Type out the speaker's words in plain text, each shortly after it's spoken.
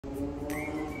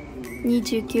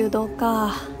29度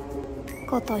か。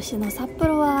今年の札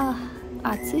幌は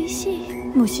暑いし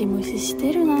ムシムシし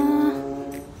てるな。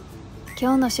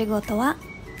今日の仕事は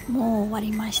もう終わ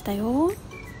りましたよ。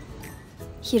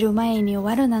昼前に終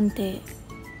わるなんて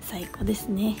最高です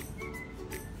ね。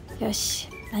よし、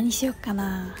何しよっか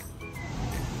な。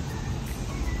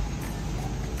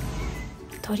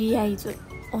とりあえず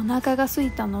お腹が空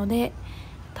いたので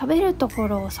食べるとこ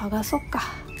ろを探そっか。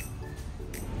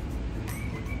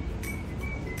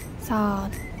さ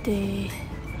て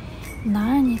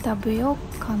何食べよ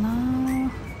うか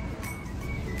な。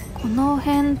この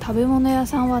辺食べ物屋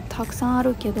さんはたくさんあ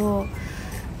るけど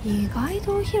意外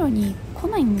とお昼に来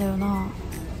ないんだよな。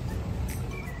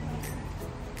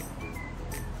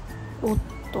おっ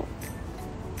と、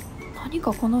何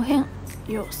かこの辺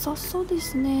良さそうで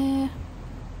すね。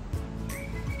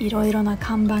いろいろな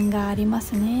看板がありま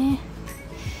すね。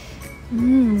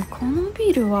この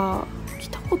ビルは来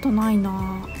たことない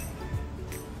な。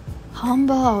ハン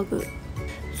バーグ、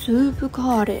スープ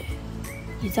カレ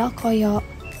ー、居酒屋。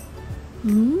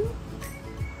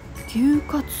牛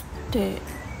カツって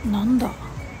なんだ。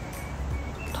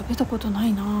食べたことな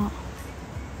いな。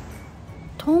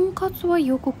とんかつは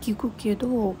よく聞くけ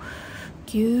ど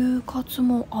牛カツ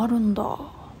もあるんだ。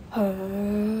へ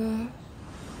え。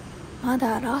ま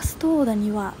だラストオーダー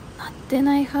にはなって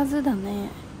ないはずだね。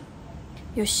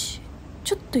よし、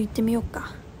ちょっと行ってみよう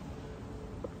か。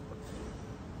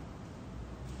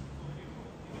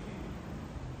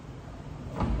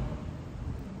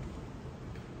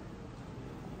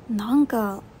なん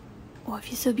かオフ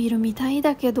ィスビルみたい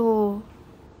だけど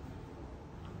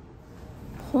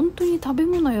本当に食べ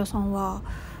物屋さんは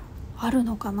ある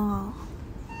のかな。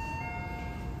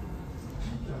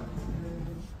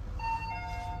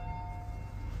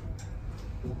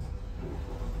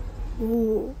お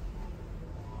お、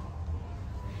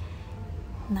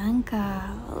なん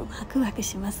かワクワク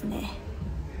しますね。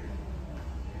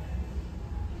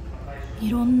い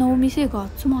ろんなお店が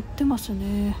集まってます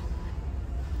ね。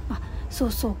あ、そ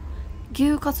うそう、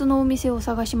牛カツのお店を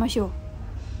探しましょう。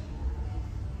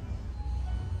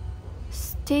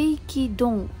ステーキ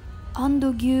丼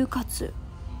&牛カツ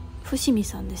伏見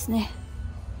さんですね。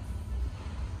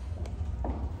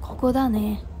ここだ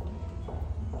ね。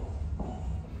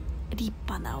立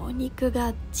派なお肉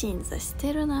が鎮座し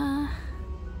てるな。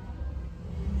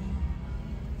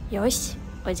よし、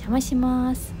お邪魔し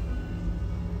ます。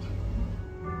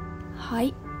は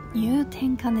い、入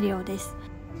店完了です。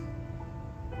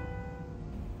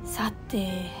さ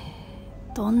て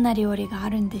どんな料理があ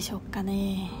るんでしょうか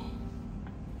ね。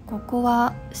ここ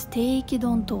はステーキ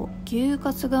丼と牛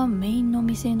カツがメインの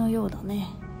店のようだね。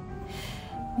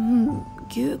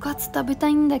牛カツ食べた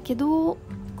いんだけど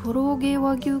黒毛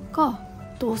和牛か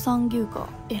道産牛か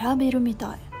選べるみ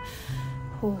たい。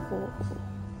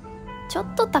ちょっ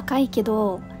と高いけ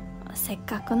どせっ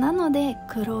かくなので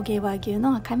黒毛和牛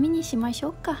の赤身にしましょ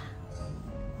うか。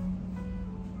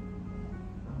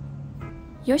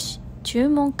よし、注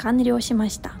文完了しま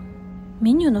した。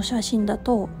メニューの写真だ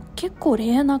と結構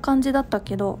レアな感じだった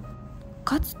けど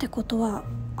カツってことは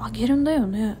揚げるんだよ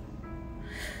ね。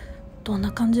どん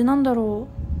な感じなんだろ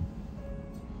う。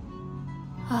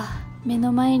目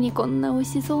の前にこんな美味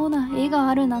しそうな絵が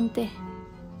あるなんて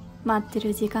待って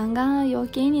る時間が余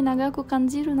計に長く感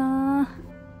じるな。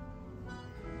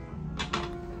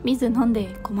水飲ん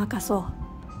でごまかそう。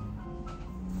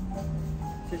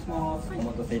失礼します。お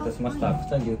待たせいたしました。こ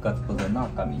ちら牛カツ保存の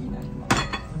赤身になります。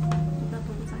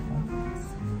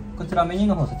こちらメニュー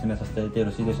の方説明させていただいてよ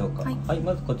ろしいでしょうか。はい、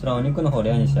まずこちらお肉の方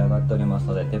レアに仕上がっております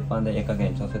ので鉄板で焼き加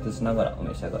減調節しながらお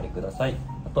召し上がりください。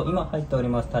あと今入っており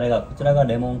ますタレがこちらが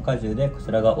レモン果汁でこ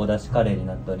ちらがお出汁カレーに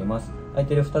なっております。空い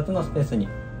ている2つのスペースに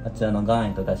あちらの岩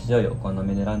塩とだし醤油をお好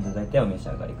みで選んでいただいてお召し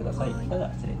上がりください。それでは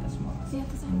失礼いたします。ありが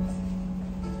とうございま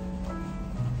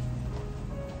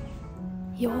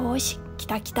す。よーし、来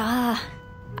た来た。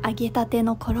揚げたて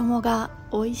の衣が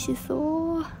美味し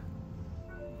そう。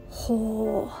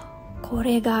ほう、こ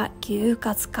れが牛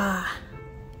カツか。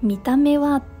見た目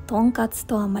はとんかつ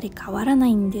とあまり変わらな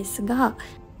いんですが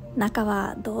中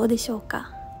はどうでしょう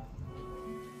か。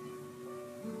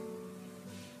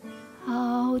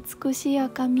美しい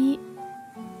赤身。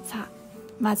さあ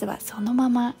まずはそのま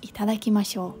まいただきま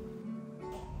しょう。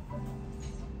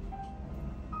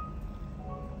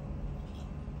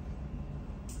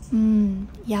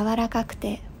柔らかく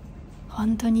て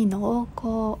本当に濃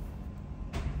厚。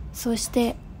そし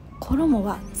て衣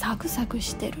はサクサク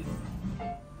してる。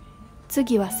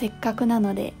次はせっかくな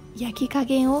ので焼き加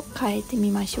減を変えて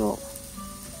みましょう。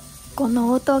こ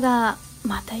の音が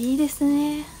またいいです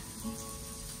ね。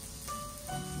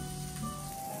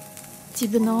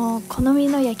自分の好み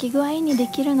の焼き具合にで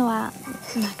きるのは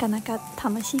なかなか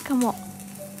楽しいかも。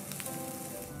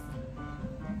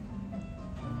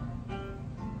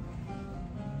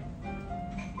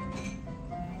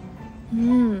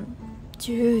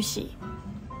ジューシ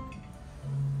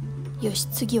ー。よし、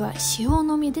次は塩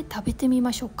のみで食べてみ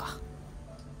ましょうか。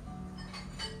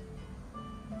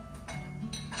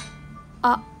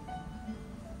あ、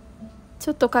ち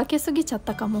ょっとかけすぎちゃっ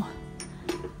たかも。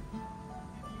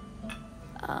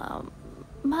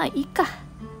まあいいか。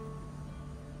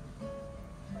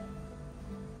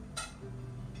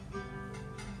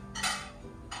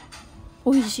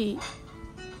おいしい。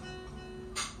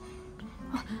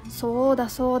そうだ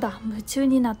そうだ、夢中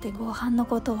になってご飯の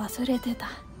こと忘れてた。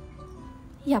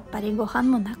やっぱりご飯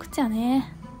もなくちゃ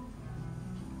ね。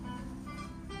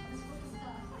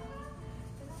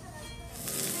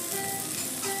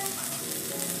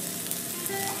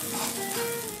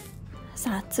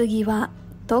さあ次は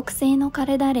特製のカ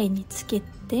レーダレにつけ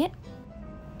て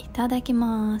いただき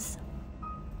ます。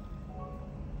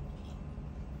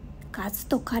カツ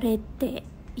とカレーって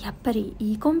やっぱり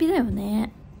いいコンビだよ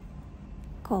ね。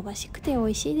香ばしくて美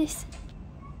味しいです。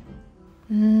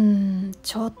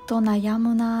ちょっと悩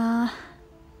むな。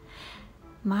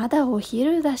まだお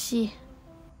昼だし、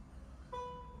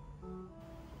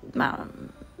まあ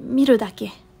見るだ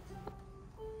け。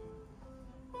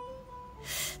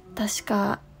確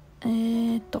か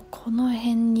この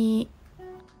辺に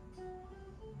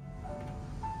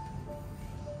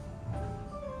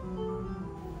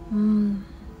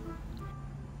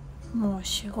もう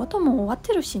仕事も終わっ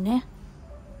てるしね。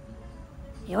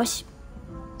よし。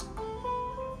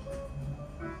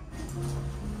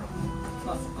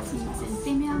すみません、プ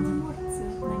レミアムモルツ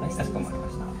お願いします。かしこまりま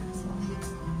した。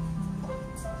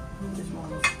失礼しま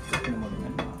す。あ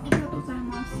りがとうござい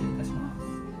ます。失礼いたしま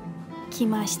す。来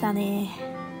ましたね。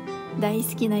大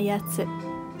好きなやつ。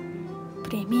プ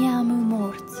レミアムモ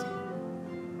ルツ。うわ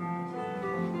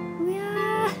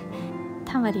ー、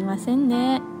たまりません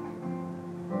ね。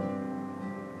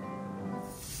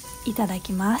いただ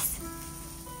きます。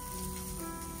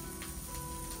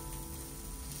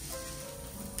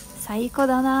最高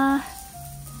だな。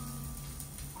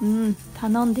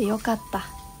頼んでよかった。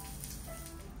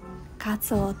カ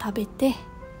ツを食べて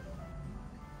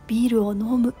ビールを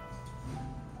飲む。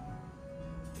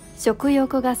食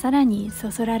欲がさらに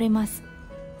そそられます。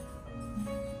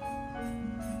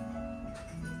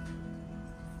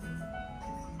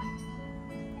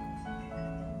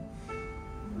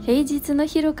平日の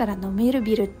昼から飲める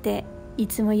ビールってい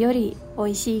つもより美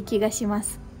味しい気がしま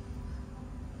す。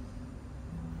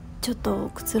ちょっと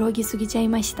くつろぎすぎちゃい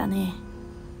ましたね。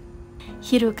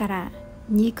昼から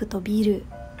肉とビール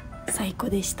最高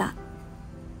でした。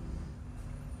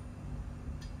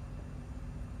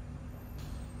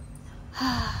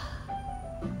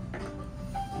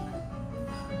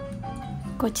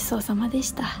ごちそうさまで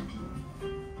した。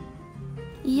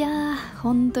いやー、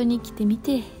本当に来てみ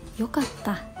てよかっ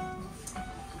た。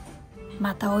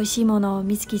また美味しいものを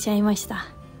見つけちゃいました。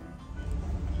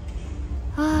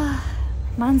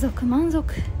満足満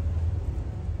足。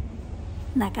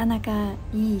なかなか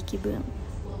いい気分。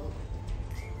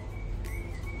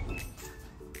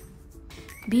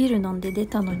ビール飲んで出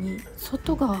たのに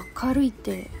外が明るいっ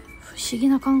て不思議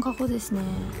な感覚ですね。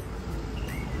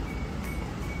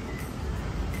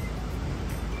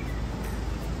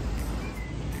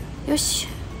よし、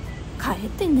帰っ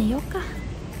て寝ようか。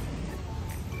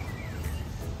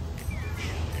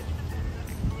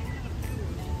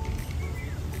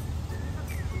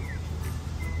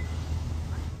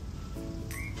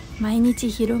毎日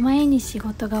昼前に仕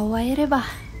事が終えれば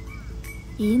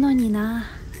いいのにな。